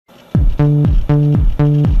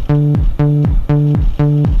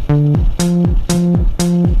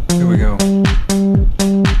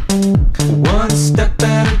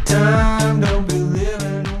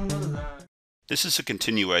This is a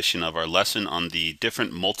continuation of our lesson on the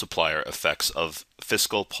different multiplier effects of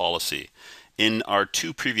fiscal policy. In our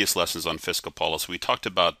two previous lessons on fiscal policy, we talked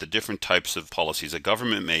about the different types of policies a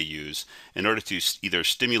government may use in order to either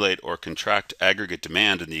stimulate or contract aggregate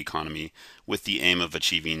demand in the economy with the aim of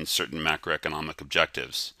achieving certain macroeconomic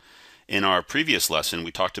objectives. In our previous lesson,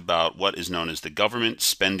 we talked about what is known as the government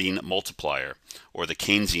spending multiplier, or the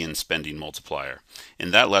Keynesian spending multiplier.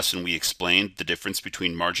 In that lesson, we explained the difference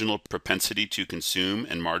between marginal propensity to consume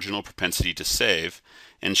and marginal propensity to save,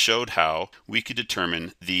 and showed how we could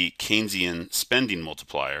determine the Keynesian spending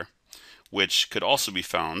multiplier, which could also be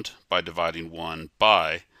found by dividing 1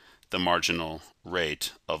 by the marginal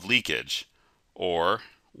rate of leakage, or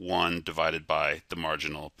 1 divided by the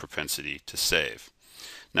marginal propensity to save.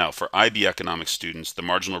 Now, for IB economics students, the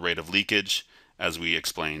marginal rate of leakage, as we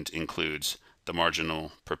explained, includes the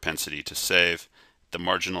marginal propensity to save, the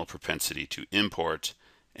marginal propensity to import,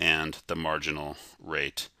 and the marginal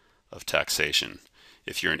rate of taxation.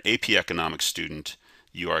 If you're an AP economics student,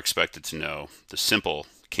 you are expected to know the simple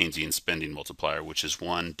Keynesian spending multiplier, which is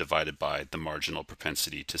 1 divided by the marginal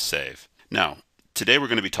propensity to save. Now, today we're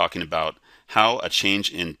going to be talking about how a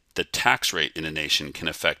change in the tax rate in a nation can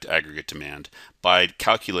affect aggregate demand by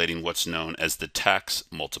calculating what's known as the tax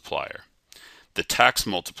multiplier. The tax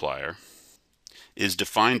multiplier is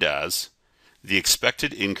defined as the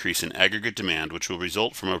expected increase in aggregate demand which will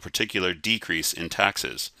result from a particular decrease in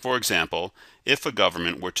taxes. For example, if a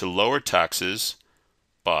government were to lower taxes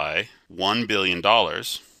by $1 billion,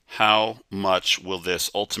 how much will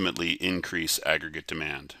this ultimately increase aggregate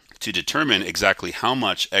demand? To determine exactly how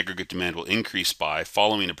much aggregate demand will increase by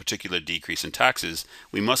following a particular decrease in taxes,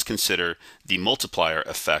 we must consider the multiplier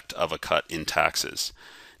effect of a cut in taxes.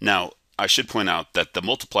 Now, I should point out that the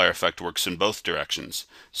multiplier effect works in both directions.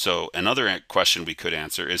 So another question we could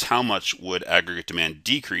answer is how much would aggregate demand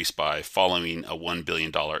decrease by following a $1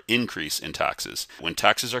 billion increase in taxes? When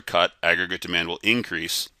taxes are cut, aggregate demand will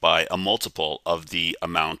increase by a multiple of the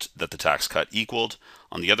amount that the tax cut equaled.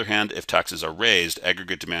 On the other hand, if taxes are raised,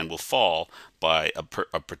 aggregate demand will fall by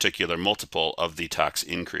a particular multiple of the tax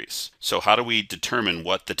increase. So how do we determine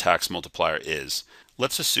what the tax multiplier is?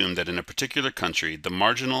 Let's assume that in a particular country, the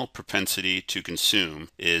marginal propensity to consume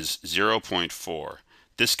is 0.4.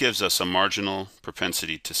 This gives us a marginal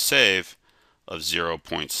propensity to save of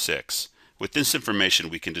 0.6. With this information,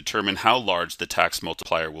 we can determine how large the tax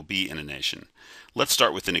multiplier will be in a nation. Let's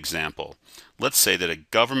start with an example. Let's say that a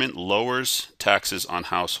government lowers taxes on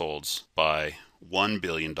households by $1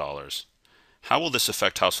 billion. How will this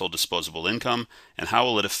affect household disposable income, and how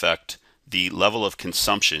will it affect the level of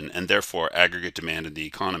consumption and therefore aggregate demand in the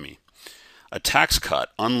economy? A tax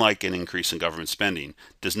cut, unlike an increase in government spending,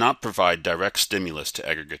 does not provide direct stimulus to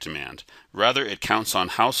aggregate demand. Rather, it counts on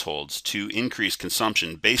households to increase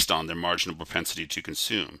consumption based on their marginal propensity to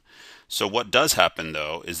consume. So what does happen,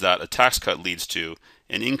 though, is that a tax cut leads to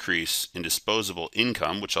an increase in disposable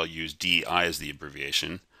income, which I'll use DI as the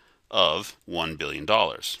abbreviation, of $1 billion.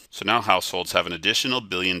 So now households have an additional $1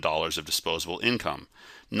 billion of disposable income.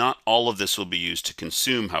 Not all of this will be used to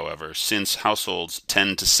consume, however, since households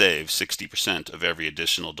tend to save 60% of every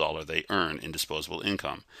additional dollar they earn in disposable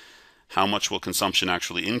income. How much will consumption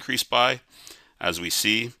actually increase by? As we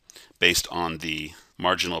see, based on the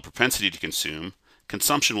marginal propensity to consume,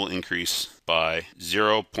 consumption will increase by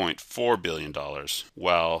 $0.4 billion,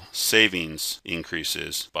 while savings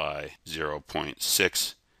increases by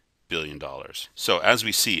 $0.6 billion. So as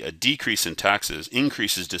we see, a decrease in taxes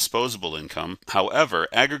increases disposable income. However,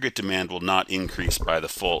 aggregate demand will not increase by the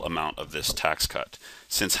full amount of this tax cut,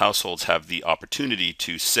 since households have the opportunity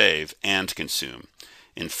to save and consume.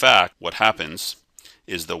 In fact, what happens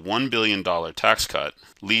is the $1 billion tax cut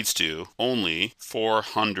leads to only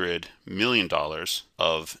 $400 million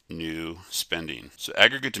of new spending. So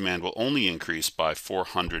aggregate demand will only increase by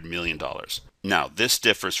 $400 million. Now, this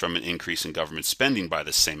differs from an increase in government spending by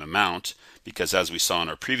the same amount, because as we saw in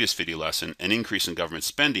our previous video lesson, an increase in government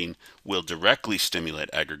spending will directly stimulate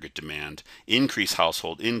aggregate demand, increase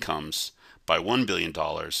household incomes by $1 billion,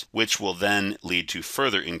 which will then lead to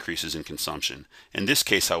further increases in consumption. In this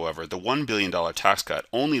case, however, the $1 billion tax cut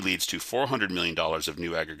only leads to $400 million of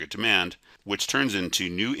new aggregate demand, which turns into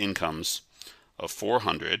new incomes of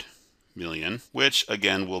 $400 million, which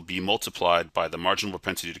again will be multiplied by the marginal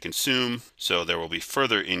propensity to consume, so there will be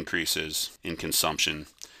further increases in consumption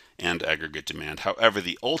and aggregate demand. However,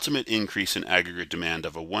 the ultimate increase in aggregate demand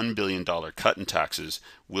of a $1 billion cut in taxes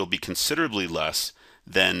will be considerably less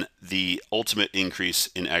than the ultimate increase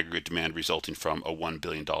in aggregate demand resulting from a $1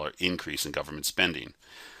 billion increase in government spending.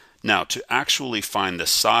 Now, to actually find the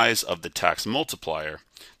size of the tax multiplier,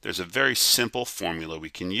 there's a very simple formula we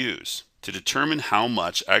can use. To determine how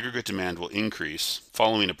much aggregate demand will increase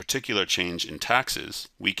following a particular change in taxes,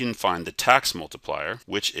 we can find the tax multiplier,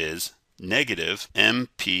 which is negative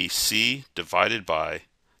MPC divided by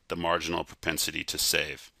the marginal propensity to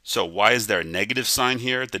save. So why is there a negative sign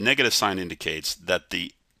here? The negative sign indicates that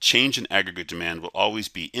the change in aggregate demand will always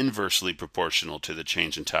be inversely proportional to the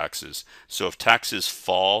change in taxes. So if taxes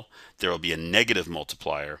fall, there will be a negative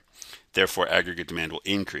multiplier. Therefore, aggregate demand will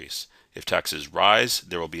increase. If taxes rise,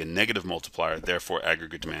 there will be a negative multiplier. Therefore,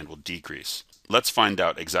 aggregate demand will decrease. Let's find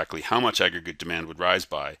out exactly how much aggregate demand would rise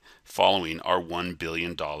by following our $1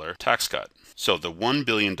 billion tax cut. So the $1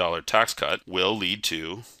 billion tax cut will lead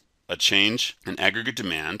to a change in aggregate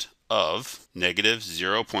demand of negative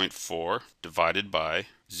 0.4 divided by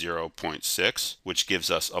 0.6, which gives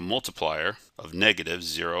us a multiplier of negative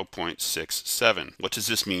 0.67. What does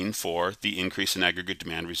this mean for the increase in aggregate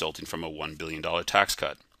demand resulting from a $1 billion tax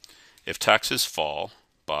cut? If taxes fall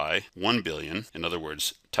by $1 billion, in other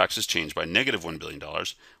words, taxes change by negative $1 billion,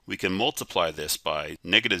 we can multiply this by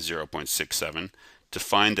negative 0.67 to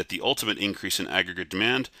find that the ultimate increase in aggregate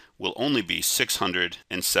demand will only be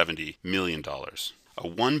 $670 million. A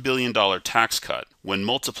 $1 billion tax cut, when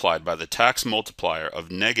multiplied by the tax multiplier of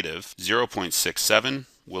negative 0.67,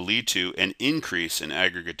 will lead to an increase in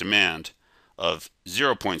aggregate demand of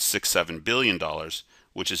 $0.67 billion,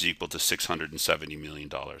 which is equal to $670 million.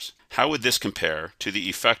 How would this compare to the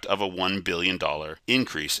effect of a $1 billion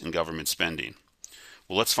increase in government spending?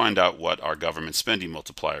 Well, let's find out what our government spending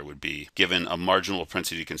multiplier would be given a marginal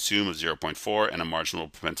propensity to consume of 0.4 and a marginal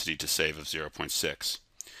propensity to save of 0.6.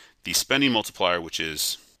 The spending multiplier, which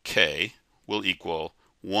is K, will equal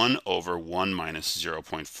 1 over 1 minus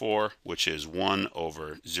 0.4, which is 1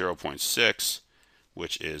 over 0.6,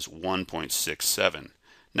 which is 1.67.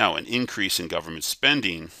 Now, an increase in government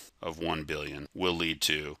spending of 1 billion will lead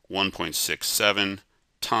to 1.67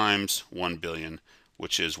 times 1 billion,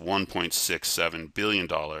 which is $1.67 billion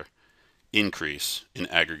increase in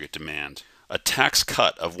aggregate demand. A tax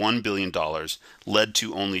cut of $1 billion led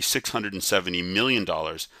to only $670 million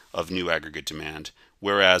of new aggregate demand,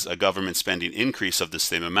 whereas a government spending increase of the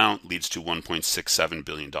same amount leads to $1.67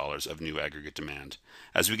 billion of new aggregate demand.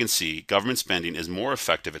 As we can see, government spending is more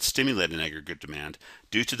effective at stimulating aggregate demand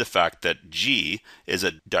due to the fact that G is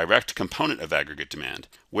a direct component of aggregate demand,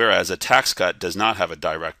 whereas a tax cut does not have a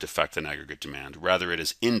direct effect on aggregate demand. Rather, it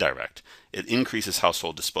is indirect. It increases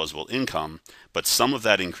household disposable income, but some of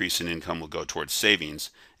that increase in income will go towards savings,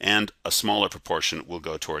 and a smaller proportion will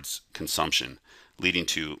go towards consumption, leading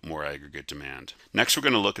to more aggregate demand. Next, we're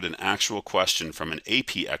going to look at an actual question from an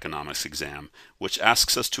AP economics exam, which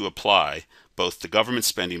asks us to apply both the government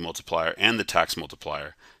spending multiplier and the tax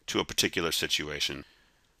multiplier to a particular situation.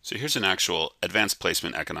 So here's an actual advanced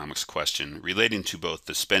placement economics question relating to both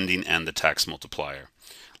the spending and the tax multiplier.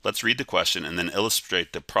 Let's read the question and then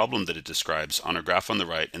illustrate the problem that it describes on our graph on the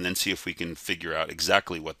right, and then see if we can figure out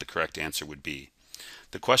exactly what the correct answer would be.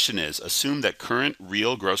 The question is, assume that current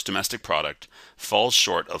real gross domestic product falls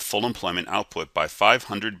short of full employment output by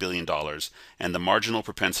 $500 billion and the marginal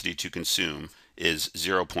propensity to consume is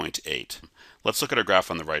 0.8. Let's look at our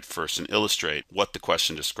graph on the right first and illustrate what the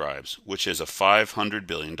question describes, which is a $500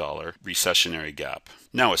 billion recessionary gap.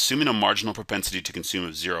 Now, assuming a marginal propensity to consume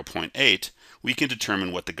of 0.8, we can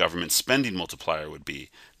determine what the government spending multiplier would be.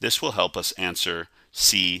 This will help us answer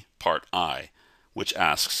C, part I, which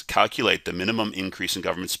asks, calculate the minimum increase in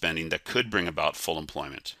government spending that could bring about full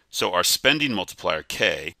employment. So our spending multiplier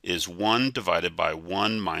K is 1 divided by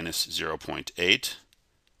 1 minus 0.8,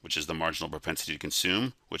 which is the marginal propensity to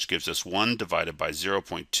consume, which gives us 1 divided by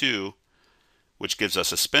 0.2, which gives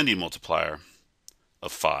us a spending multiplier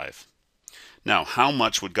of 5. Now, how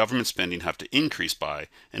much would government spending have to increase by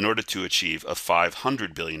in order to achieve a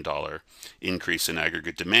 $500 billion increase in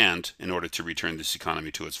aggregate demand in order to return this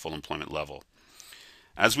economy to its full employment level?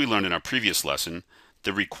 As we learned in our previous lesson,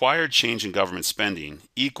 the required change in government spending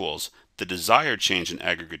equals the desired change in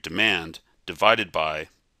aggregate demand divided by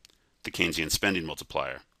the Keynesian spending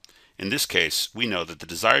multiplier. In this case, we know that the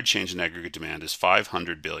desired change in aggregate demand is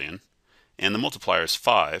 500 billion, and the multiplier is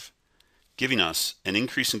 5, giving us an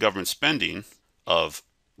increase in government spending of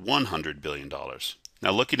 $100 billion.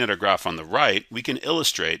 Now, looking at our graph on the right, we can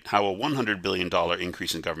illustrate how a $100 billion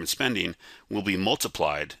increase in government spending will be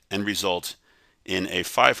multiplied and result in a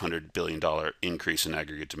 $500 billion increase in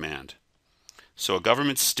aggregate demand. So a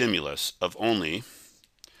government stimulus of only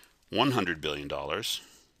 $100 billion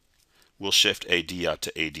will shift AD out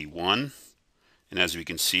to AD1, and as we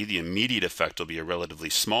can see, the immediate effect will be a relatively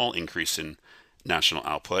small increase in national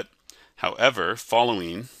output. However,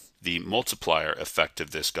 following the multiplier effect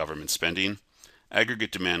of this government spending,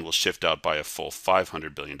 aggregate demand will shift out by a full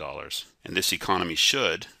 $500 billion, and this economy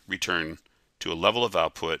should return to a level of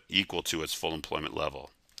output equal to its full employment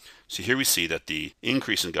level. So here we see that the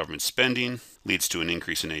increase in government spending leads to an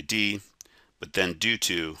increase in AD, but then due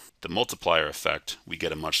to the multiplier effect, we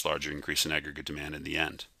get a much larger increase in aggregate demand in the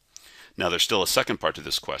end. Now there's still a second part to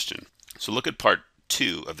this question. So look at part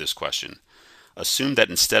 2 of this question. Assume that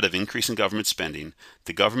instead of increasing government spending,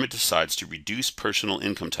 the government decides to reduce personal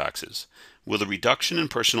income taxes. Will the reduction in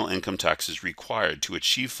personal income taxes required to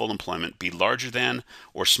achieve full employment be larger than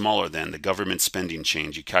or smaller than the government spending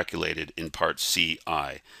change you calculated in part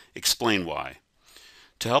CI? Explain why.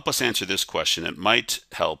 To help us answer this question, it might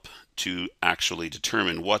help to actually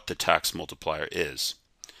determine what the tax multiplier is.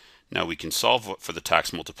 Now we can solve for the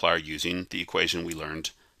tax multiplier using the equation we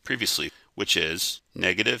learned previously, which is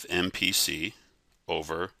negative MPC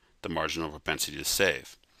over the marginal propensity to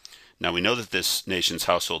save. Now we know that this nation's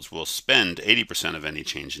households will spend 80% of any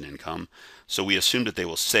change in income, so we assume that they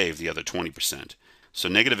will save the other 20%. So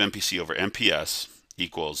negative MPC over MPS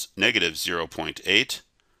equals negative 0.8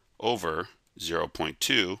 over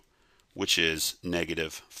 0.2, which is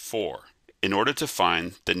negative 4. In order to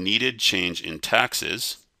find the needed change in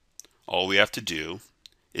taxes, all we have to do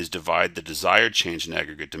is divide the desired change in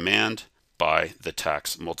aggregate demand by the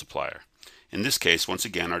tax multiplier. In this case, once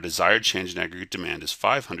again, our desired change in aggregate demand is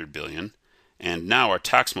 500 billion, and now our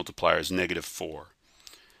tax multiplier is negative 4.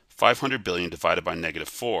 500 billion divided by negative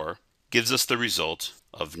 4 gives us the result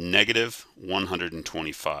of negative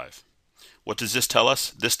 125. What does this tell us?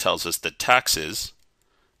 This tells us that taxes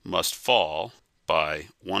must fall by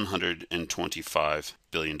 $125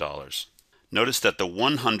 billion. Notice that the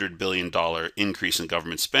 $100 billion increase in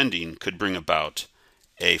government spending could bring about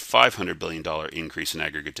a $500 billion increase in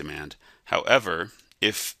aggregate demand. However,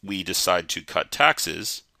 if we decide to cut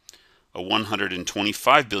taxes, a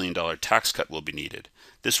 $125 billion tax cut will be needed.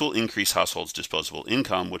 This will increase households' disposable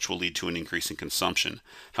income, which will lead to an increase in consumption.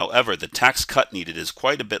 However, the tax cut needed is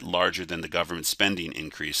quite a bit larger than the government spending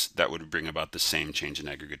increase that would bring about the same change in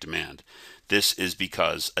aggregate demand. This is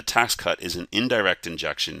because a tax cut is an indirect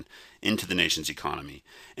injection into the nation's economy.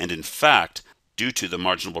 And in fact, due to the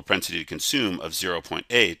marginal propensity to consume of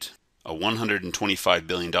 0.8, a $125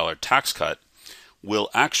 billion tax cut will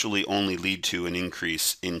actually only lead to an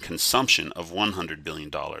increase in consumption of $100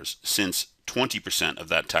 billion, since 20% of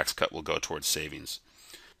that tax cut will go towards savings.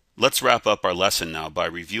 Let's wrap up our lesson now by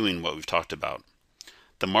reviewing what we've talked about.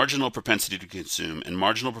 The marginal propensity to consume and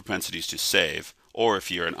marginal propensities to save, or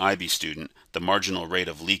if you're an IB student, the marginal rate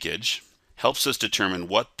of leakage, helps us determine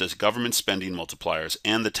what the government spending multipliers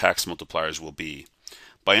and the tax multipliers will be.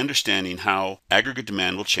 By understanding how aggregate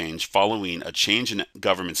demand will change following a change in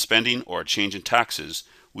government spending or a change in taxes,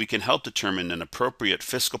 we can help determine an appropriate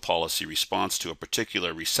fiscal policy response to a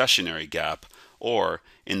particular recessionary gap, or,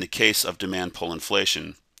 in the case of demand pull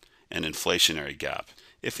inflation, an inflationary gap.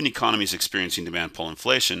 If an economy is experiencing demand pull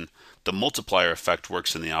inflation, the multiplier effect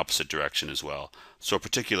works in the opposite direction as well. So a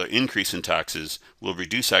particular increase in taxes will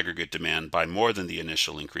reduce aggregate demand by more than the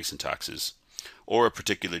initial increase in taxes, or a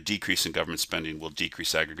particular decrease in government spending will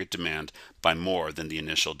decrease aggregate demand by more than the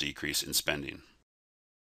initial decrease in spending.